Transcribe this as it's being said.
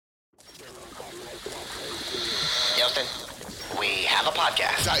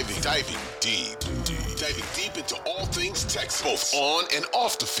podcast. Diving deep into all things Texas, both on and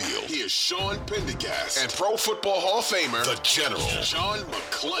off the field. Here's Sean Pendergast and Pro Football Hall of Famer, the General, John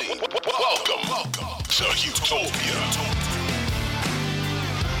McClain. Welcome to Utopia.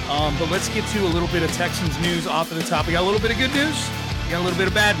 But let's get to a little bit of Texans news off of the top. We got a little bit of good news. We got a little bit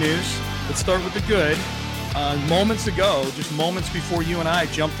of bad news. Let's start with the good. Moments ago, just moments before you and I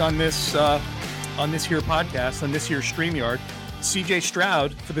jumped on this here podcast, on this here StreamYard, CJ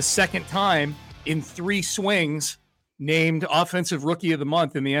Stroud, for the second time in 3 swings, named Offensive Rookie of the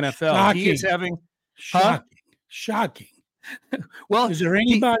Month in the NFL. Shocking. He is having... Shocking. Well, is there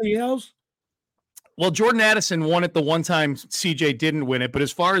anybody else? Well, Jordan Addison won it the one time CJ didn't win it. But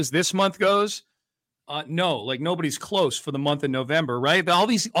as far as this month goes, no, like nobody's close for the month of November, right? All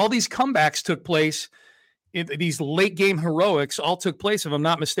these comebacks took place. These late game heroics all took place, if I'm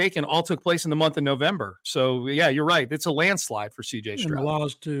not mistaken, all took place in the month of November. So, yeah, you're right. It's a landslide for CJ Stroud. And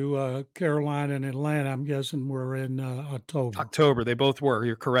lost to Carolina and Atlanta, I'm guessing we're in October. They both were.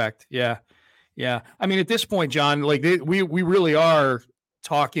 You're correct. Yeah. I mean, at this point, John, like we really are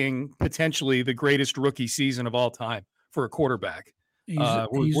talking potentially the greatest rookie season of all time for a quarterback.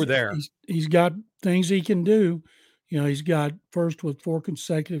 We're there. He's got things he can do. You know, he's got first with 4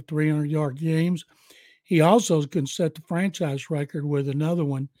 consecutive 300-yard games. He also can set the franchise record with another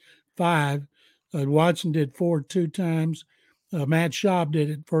one, 5. Watson did 4 2 times. Matt Schaub did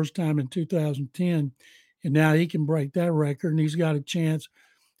it first time in 2010, and now he can break that record, and he's got a chance.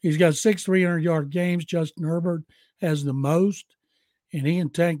 He's got 6 300-yard games. Justin Herbert has the most, and he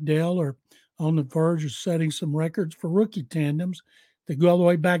and Tank Dell are on the verge of setting some records for rookie tandems that go all the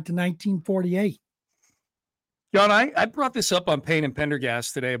way back to 1948. John, I brought this up on Payne and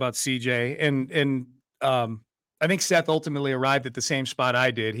Pendergast today about CJ, and I think Seth ultimately arrived at the same spot I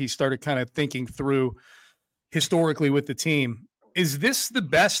did. He started kind of thinking through historically with the team. Is this the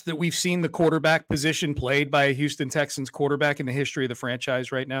best that we've seen the quarterback position played by a Houston Texans quarterback in the history of the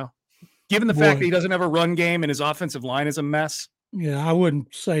franchise right now? Given the fact that he doesn't have a run game and his offensive line is a mess? Yeah, I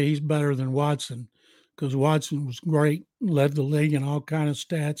wouldn't say he's better than Watson, because Watson was great, led the league in all kind of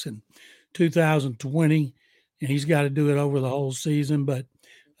stats in 2020, and he's got to do it over the whole season. But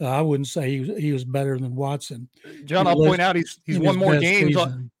I wouldn't say he was better than Watson. John, I'll point out he's won more games.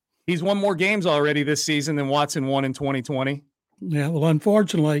 He's won more games already this season than Watson won in 2020. Yeah, well,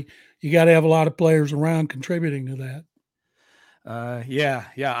 unfortunately, you got to have a lot of players around contributing to that. I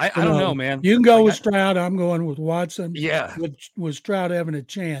don't know, man. You can go with Stroud. I'm going with Watson. Yeah. With Stroud having a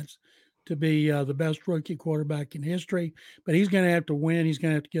chance to be the best rookie quarterback in history, but he's going to have to win. He's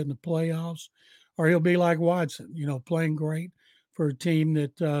going to have to get in the playoffs, or he'll be like Watson, playing great for a team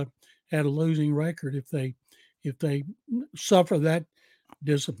that had a losing record if they suffer that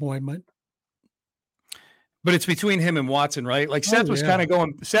disappointment. But it's between him and Watson, right? Like Seth was kind of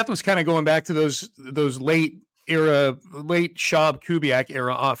going back to those late Schaub Kubiak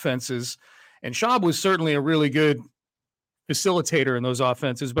era offenses, and Schaub was certainly a really good facilitator in those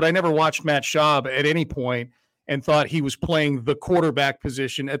offenses. But I never watched Matt Schaub at any point and thought he was playing the quarterback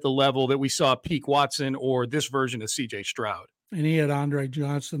position at the level that we saw peak Watson or this version of CJ Stroud. And he had Andre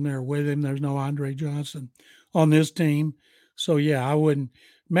Johnson there with him. There's no Andre Johnson on this team. So, yeah, I wouldn't.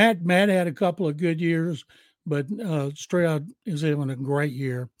 Matt had a couple of good years, but Stroud is having a great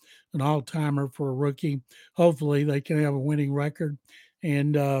year, an all-timer for a rookie. Hopefully they can have a winning record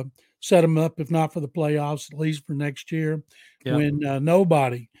and set them up, if not for the playoffs, at least for next year, when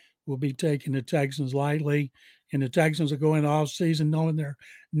nobody will be taking the Texans lightly. And the Texans are going off-season knowing they're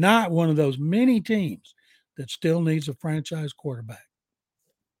not one of those many teams that still needs a franchise quarterback.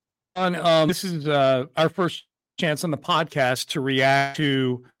 This is our first chance on the podcast to react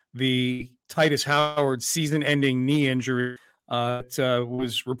to the Titus Howard season-ending knee injury that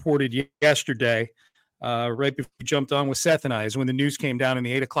was reported yesterday, right before we jumped on with Seth and I, is when the news came down in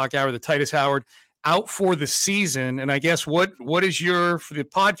the 8 o'clock hour that Titus Howard out for the season. And I guess what is for the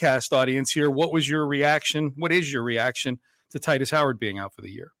podcast audience here, what was your reaction? What is your reaction to Titus Howard being out for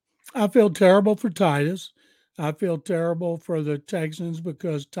the year? I feel terrible for Titus. I feel terrible for the Texans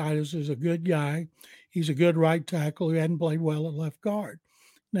because Titus is a good guy. He's a good right tackle who hadn't played well at left guard.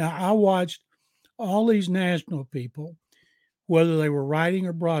 Now, I watched all these national people, whether they were writing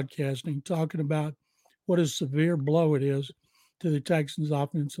or broadcasting, talking about what a severe blow it is to the Texans'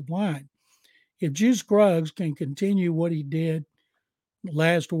 offensive line. If Juice Scruggs can continue what he did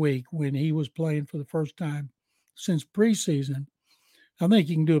last week when he was playing for the first time since preseason, I think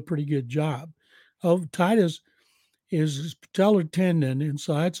he can do a pretty good job. Titus is his patellar tendon, and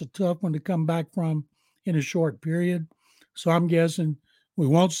so that's a tough one to come back from in a short period. So I'm guessing we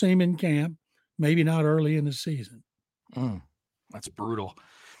won't see him in camp, maybe not early in the season. That's brutal.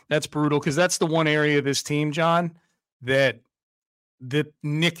 That's brutal because that's the one area of this team, John, that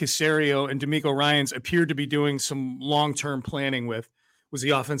Nick Caserio and D'Amico Ryans appeared to be doing some long-term planning with was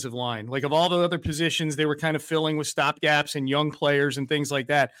the offensive line. Like of all the other positions, they were kind of filling with stopgaps and young players and things like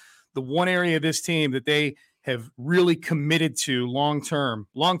that. The one area of this team that they have really committed to long-term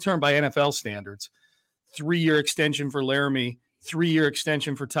by NFL standards, 3-year extension for Laramie, 3-year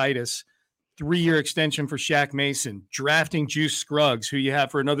extension for Titus, 3-year extension for Shaq Mason, drafting Juice Scruggs, who you have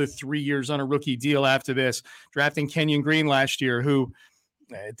for another 3 years on a rookie deal after this, drafting Kenyon Green last year, who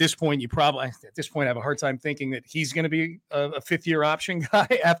at this point have a hard time thinking that he's going to be a 5th-year option guy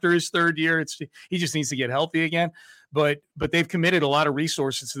after his 3rd year. He just needs to get healthy again. But they've committed a lot of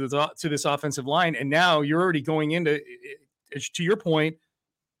resources to this offensive line, and now you're already going into, to your point,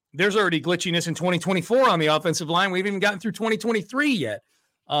 there's already glitchiness in 2024 on the offensive line. We haven't even gotten through 2023 yet.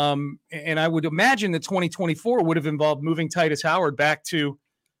 And I would imagine that 2024 would have involved moving Titus Howard back to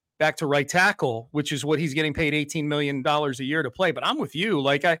right tackle, which is what he's getting paid $18 million a year to play. But I'm with you.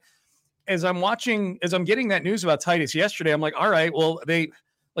 Like as I'm getting that news about Titus yesterday, I'm like, all right, well,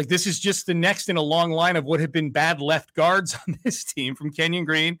 this is just the next in a long line of what have been bad left guards on this team, from Kenyon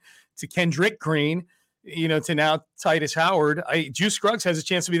Green to Kendrick Green, to now Titus Howard. Juice Scruggs has a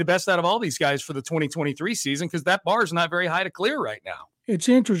chance to be the best out of all these guys for the 2023 season because that bar is not very high to clear right now. It's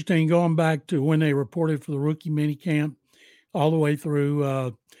interesting going back to when they reported for the rookie minicamp all the way through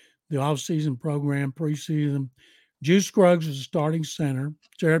the offseason program, preseason. Juice Scruggs was a starting center.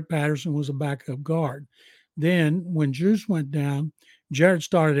 Jared Patterson was a backup guard. Then when Juice went down, Jared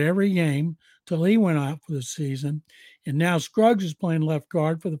started every game till he went out for the season. And now Scruggs is playing left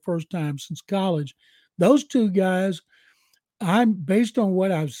guard for the first time since college. Those two guys, based on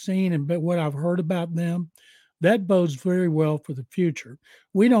what I've seen and what I've heard about them, that bodes very well for the future.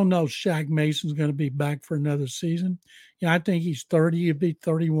 We don't know if Shaq Mason's going to be back for another season. I think he's 30. He'll be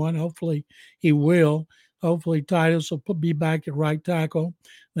 31. Hopefully he will. Hopefully Titus will be back at right tackle.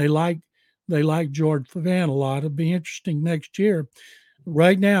 They like George Fant a lot. It'll be interesting next year.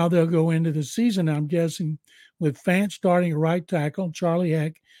 Right now they'll go into the season, I'm guessing, with Fant starting at right tackle, Charlie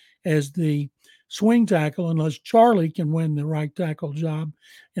Heck as the swing tackle, unless Charlie can win the right tackle job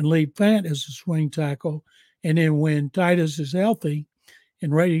and leave Fant as the swing tackle. And then when Titus is healthy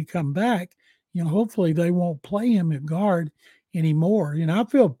and ready to come back, hopefully they won't play him at guard anymore. I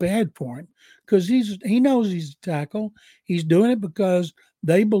feel bad for him because he knows he's a tackle. He's doing it because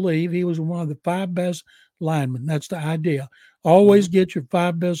they believe he was one of the 5 best linemen. That's the idea. Always get your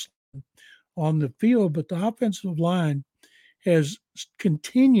 5 best on the field, but the offensive line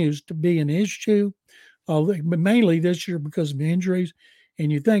continues to be an issue, mainly this year because of injuries.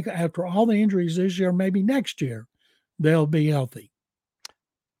 And you think after all the injuries this year, maybe next year, they'll be healthy.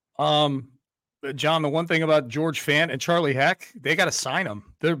 John, the one thing about George Fant and Charlie Heck, they got to sign them.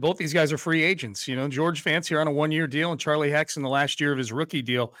 Both these guys are free agents. George Fant's here on a 1-year deal, and Charlie Heck's in the last year of his rookie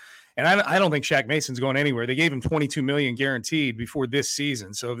deal. And I don't think Shaq Mason's going anywhere. They gave him $22 million guaranteed before this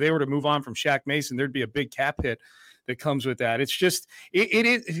season. So if they were to move on from Shaq Mason, there'd be a big cap hit that comes with that. It's just it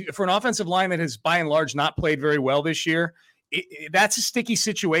is for an offensive line that has by and large not played very well this year. That's a sticky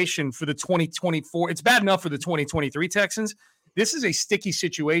situation for the 2024. It's bad enough for the 2023 Texans. This is a sticky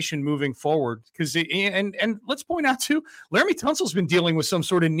situation moving forward because and let's point out too, Laramie Tunsil's been dealing with some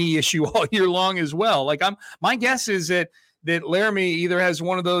sort of knee issue all year long as well. My guess is that Laramie either has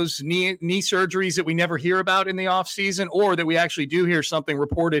one of those knee surgeries that we never hear about in the offseason, or that we actually do hear something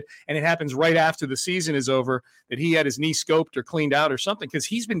reported and it happens right after the season is over, that he had his knee scoped or cleaned out or something, because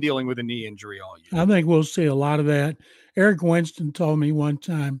he's been dealing with a knee injury all year. I think we'll see a lot of that. Eric Winston told me one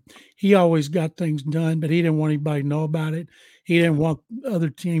time he always got things done, but he didn't want anybody to know about it. He didn't want other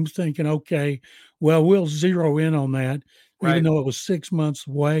teams thinking, okay, well, we'll zero in on that, right, even though it was 6 months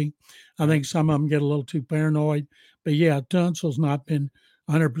away. I think some of them get a little too paranoid. But, yeah, Tunsil's not been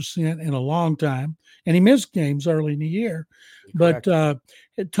 100% in a long time, and he missed games early in the year. Correct. But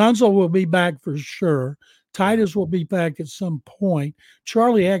Tunsil will be back for sure. Titus will be back at some point.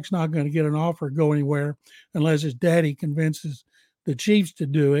 Charlie Heck's not going to get an offer to go anywhere unless his daddy convinces the Chiefs to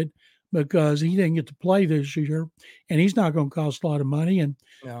do it, because he didn't get to play this year, and he's not going to cost a lot of money. And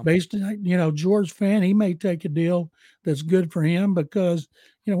based on, George Fant, he may take a deal that's good for him because,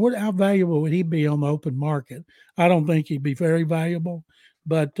 how valuable would he be on the open market? I don't think he'd be very valuable,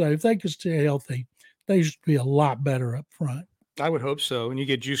 but if they could stay healthy, they should be a lot better up front. I would hope so. And you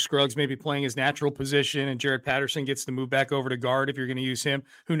get Juice Scruggs maybe playing his natural position, and Jared Patterson gets to move back over to guard if you're going to use him.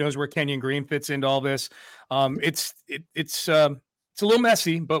 Who knows where Kenyon Green fits into all this? It's a little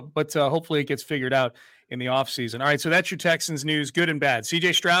messy, but hopefully it gets figured out in the offseason. All right, so that's your Texans news, good and bad.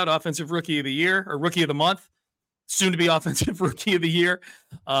 CJ Stroud, Offensive Rookie of the Year or Rookie of the Month. soon to be offensive rookie of the year.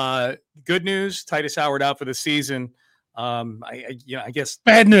 Good news, Titus Howard out for the season. I guess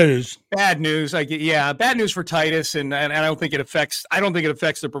bad news. Bad news. Bad news for Titus, and I don't think it affects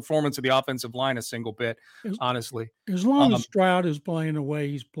the performance of the offensive line a single bit, honestly. As long as Stroud is playing the way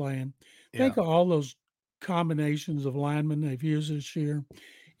he's playing, think of all those combinations of linemen they've used this year.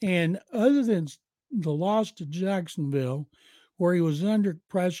 And other than the loss to Jacksonville, where he was under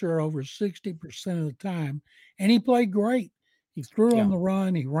pressure over 60% of the time, and he played great. He threw on the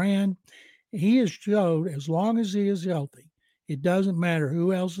run, he ran. He has showed as long as he is healthy, it doesn't matter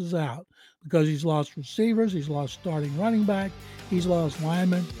who else is out, because he's lost receivers, he's lost starting running back, he's lost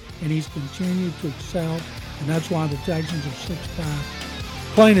linemen, and he's continued to excel. And that's why the Texans are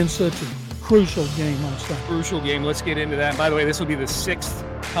 6-5, playing in such a crucial game on Sunday. Crucial game. Let's get into that. And by the way, this will be the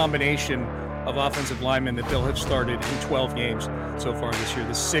 6th combination of offensive linemen that they'll have started in 12 games so far this year.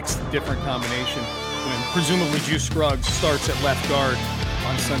 The 6th different combination when presumably Juice Scruggs starts at left guard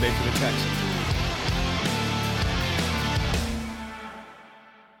on Sunday for the Texans.